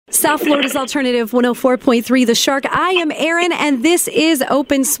South Florida's Alternative 104.3 The Shark. I am Erin, and this is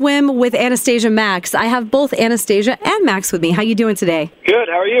Open Swim with AnastasiaMax. I have both Anastasia and Max with me. How you doing today? Good.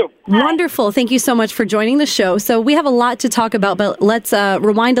 How are you? Wonderful. Thank you so much for joining the show. So we have a lot to talk about, but let's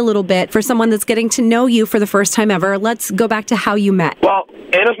rewind a little bit. For someone that's getting to know you for the first time ever, let's go back to how you met. Well,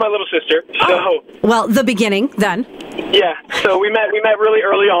 Anna's my little sister, so... Well, the beginning, then. Yeah, so we met really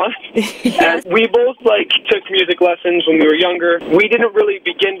early on, and we both, took music lessons when we were younger. We didn't really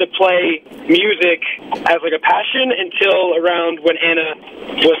begin to play music as, a passion until around when Anna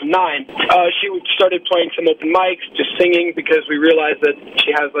was 9. She started playing some open mics, just singing, because we realized that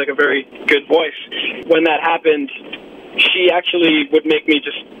she has, a very good voice. When that happened, she actually would make me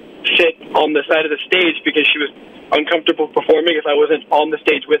just sit on the side of the stage because she was uncomfortable performing if I wasn't on the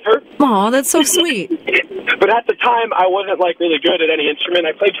stage with her. Aw, that's so sweet. But at the time, I wasn't, really good at any instrument.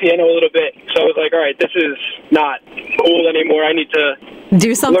 I played piano a little bit, so I was like, all right, this is not cool anymore. I need to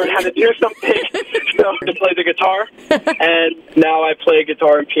do something. Learn how to do something. So I play the guitar, and now I play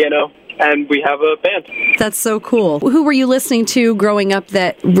guitar and piano, and we have a band. That's so cool. Who were you listening to growing up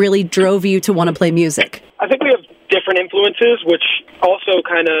that really drove you to want to play music? I think we have different influences, which also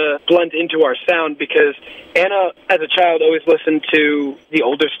kind of blend into our sound, because Anna, as a child, always listened to the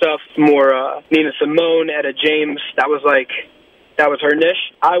older stuff, more Nina Simone, Etta James. That was her niche.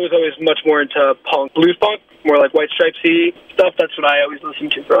 I was always much more into punk, blues punk, more like White Stripesy stuff. That's what I always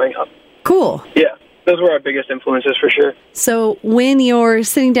listened to growing up. Cool. Yeah. Those were our biggest influences for sure. So when you're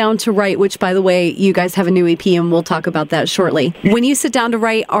sitting down to write, which, by the way, you guys have a new EP and we'll talk about that shortly. When you sit down to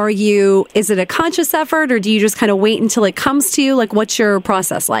write, is it a conscious effort or do you just kind of wait until it comes to you? What's your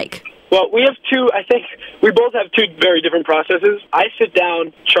process like? Well, we both have two very different processes. I sit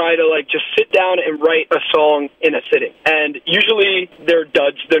down, try to just sit down and write a song in a sitting. And usually they're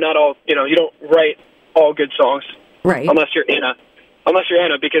duds. They're not all, you don't write all good songs. Right. Unless you're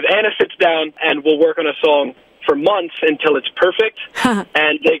Anna, because Anna sits down and will work on a song for months until it's perfect,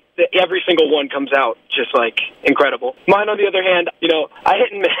 and every single one comes out just incredible. Mine, on the other hand, I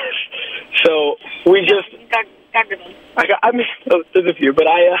hit and miss, so we just. There's a few, but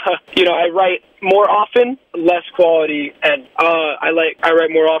I write more often, less quality, and I write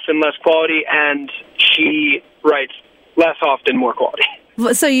more often, less quality, and she writes less often, more quality.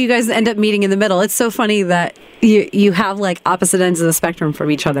 So you guys end up meeting in the middle. It's so funny that you have opposite ends of the spectrum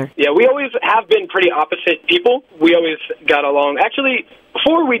from each other. Yeah, we always have been pretty opposite people. We always got along. Actually,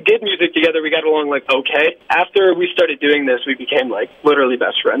 before we did music together, we got along okay. After we started doing this, we became literally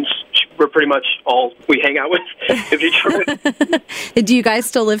best friends. We're pretty much all we hang out with is each other. Do you guys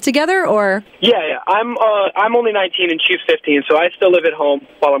still live together, or? Yeah. I'm only 19 and she's 15, so I still live at home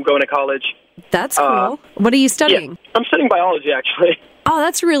while I'm going to college. That's cool. What are you studying? Yeah, I'm studying biology, actually. Oh,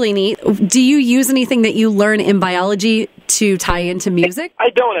 that's really neat. Do you use anything that you learn in biology to tie into music? I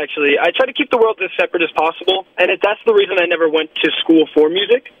don't, actually. I try to keep the world as separate as possible, and that's the reason I never went to school for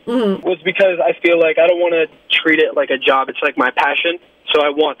music, was because I feel I don't want to treat it like a job. It's my passion, so I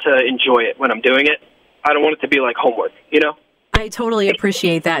want to enjoy it when I'm doing it. I don't want it to be homework, I totally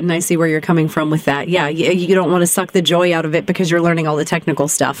appreciate that, and I see where you're coming from with that. Yeah, you don't want to suck the joy out of it because you're learning all the technical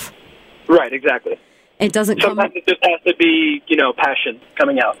stuff. Right, exactly. It doesn't Sometimes it just has to be, passion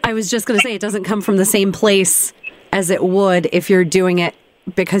coming out. I was just going to say, it doesn't come from the same place as it would if you're doing it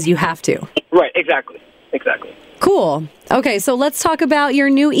because you have to. Right, exactly. Cool. Okay, so let's talk about your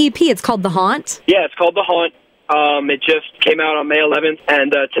new EP. It's called The Haunt. Yeah, it's called The Haunt. It just came out on May 11th,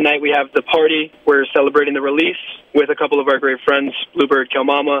 and tonight we have the party. We're celebrating the release with a couple of our great friends, Bluebird Kill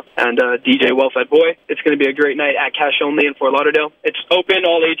Mama and DJ Well-Fed Boy. It's going to be a great night at Cash Only in Fort Lauderdale. It's open,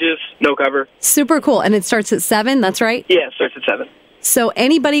 all ages, no cover. Super cool. And it starts at 7, that's right? Yeah, it starts at 7. So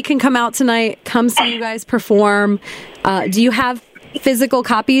anybody can come out tonight, come see you guys perform. Do you have physical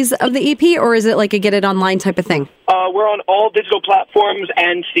copies of the EP, or is it a get it online type of thing? We're on all digital platforms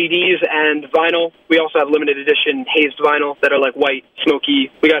and CDs and vinyl. We also have limited edition hazed vinyl that are white,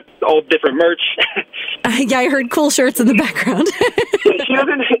 smoky. We got all different merch. Yeah, I heard cool shirts in the background. She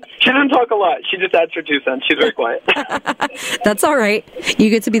doesn't talk a lot. She just adds her 2 cents. She's very quiet. That's all right. You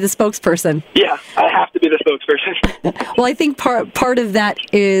get to be the spokesperson. Yeah, I have to be the spokesperson. Well, I think part of that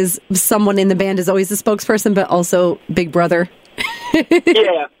is someone in the band is always the spokesperson, but also Big Brother.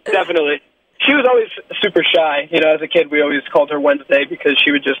 Yeah, definitely. She was always super shy. As a kid, we always called her Wednesday because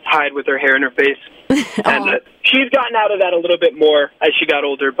she would just hide with her hair in her face. And she's gotten out of that a little bit more as she got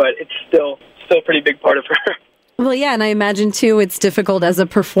older, but it's still a pretty big part of her. Well, yeah, and I imagine, too, it's difficult as a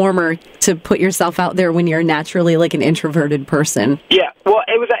performer to put yourself out there when you're naturally an introverted person. Yeah, Well,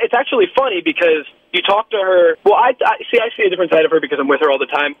 it's actually funny because you talk to her. Well, I see a different side of her because I'm with her all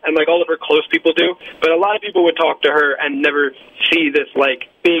the time, and like all of her close people do. But a lot of people would talk to her and never see this like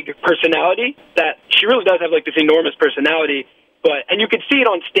big personality that she really does have, like this enormous personality. And you can see it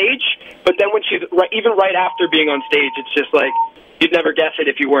on stage, but then when she's even right after being on stage, it's just like you'd never guess it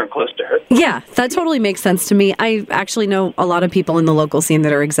if you weren't close to her. Yeah, that totally makes sense to me. I actually know a lot of people in the local scene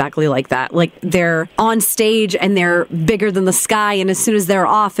that are exactly like that. Like they're on stage and they're bigger than the sky, and as soon as they're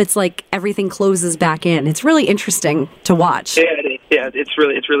off, it's like everything closes back in. It's really interesting to watch. Yeah, it's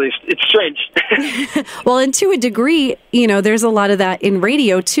strange. Well, and to a degree, there's a lot of that in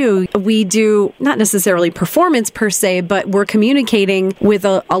radio too. We do not necessarily performance per se, but we're communicating with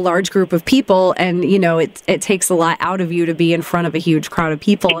a large group of people, and it takes a lot out of you to be in front of a huge crowd of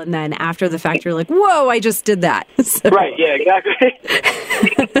people, and then after the fact you're like, whoa, I just did that. So. Right, yeah, exactly.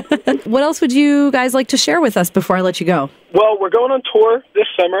 What else would you guys like to share with us before I let you go? Well, we're going on tour this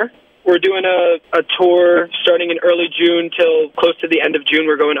summer. We're doing a tour starting in early June till close to the end of June.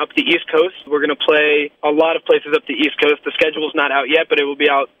 We're going up the East Coast. We're going to play a lot of places up the East Coast. The schedule's not out yet, but it will be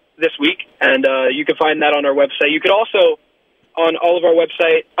out this week, and you can find that on our website. You could also on our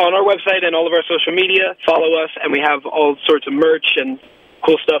website and all of our social media, follow us, and we have all sorts of merch and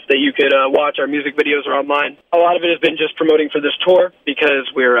cool stuff that you could watch. Our music videos are online. A lot of it has been just promoting for this tour because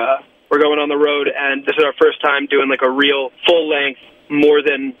we're going on the road, and this is our first time doing like a real full-length, more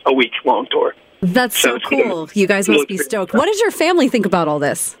than a week-long tour. That's so cool. You guys must be stoked. What does your family think about all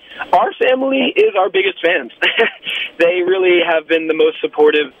this? Our family is our biggest fans. They really have been the most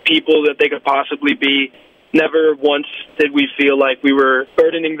supportive people that they could possibly be. Never once did we feel like we were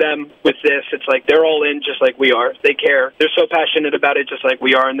burdening them with this. It's like they're all in just like we are. They care. They're so passionate about it just like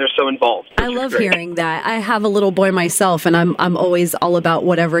we are, and they're so involved. I love hearing that. I have a little boy myself, and I'm always all about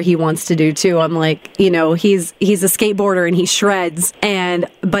whatever he wants to do too. I'm like, he's a skateboarder and he shreds,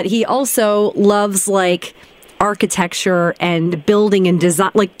 but he also loves like architecture and building and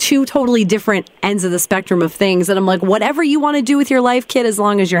design, like two totally different ends of the spectrum of things. And I'm like, whatever you want to do with your life, kid, as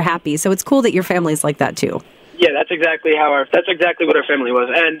long as you're happy. So it's cool that your family's like that too. Yeah, that's exactly what our family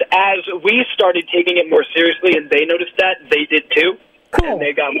was. And as we started taking it more seriously and they noticed that, they did too. Cool. And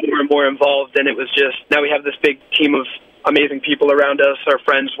they got more and more involved, and it was just, now we have this big team of amazing people around us, our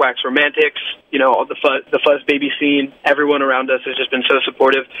friends, Wax Romantics, all the Fuzz Baby scene. Everyone around us has just been so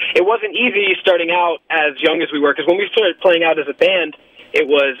supportive. It wasn't easy starting out as young as we were, because when we started playing out as a band,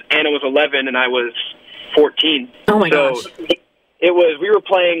 Anna was 11 and I was 14. Oh my gosh. We were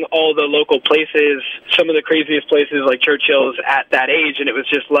playing all the local places, some of the craziest places like Churchill's at that age, and it was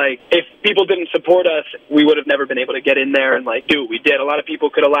just like, if people didn't support us, we would have never been able to get in there and like do what we did. A lot of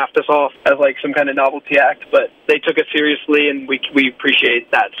people could have laughed us off as like some kind of novelty act, but they took us seriously, and we appreciate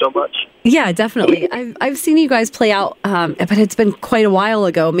that so much. Yeah, definitely. I've seen you guys play out, but it's been quite a while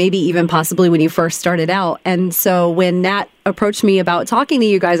ago, maybe even possibly when you first started out. And so when Nat approached me about talking to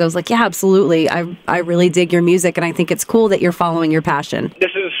you guys, I was like, yeah, absolutely. I really dig your music, and I think it's cool that you're following your passion.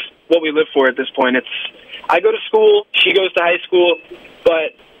 This is what we live for at this point. I go to school, she goes to high school,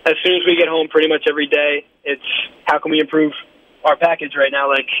 but as soon as we get home pretty much every day, it's how can we improve our package right now?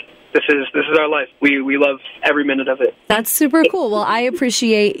 Like, this is our life. We love every minute of it. That's super cool. Well, I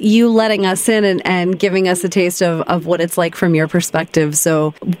appreciate you letting us in and giving us a taste of what it's like from your perspective.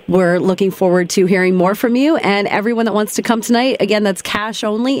 So we're looking forward to hearing more from you. And everyone that wants to come tonight, again, that's cash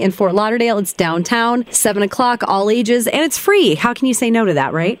only in Fort Lauderdale. It's downtown, 7 o'clock, all ages, and it's free. How can you say no to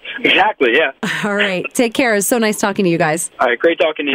that, right? Exactly, yeah. All right. Take care. It's so nice talking to you guys. All right, great talking to you.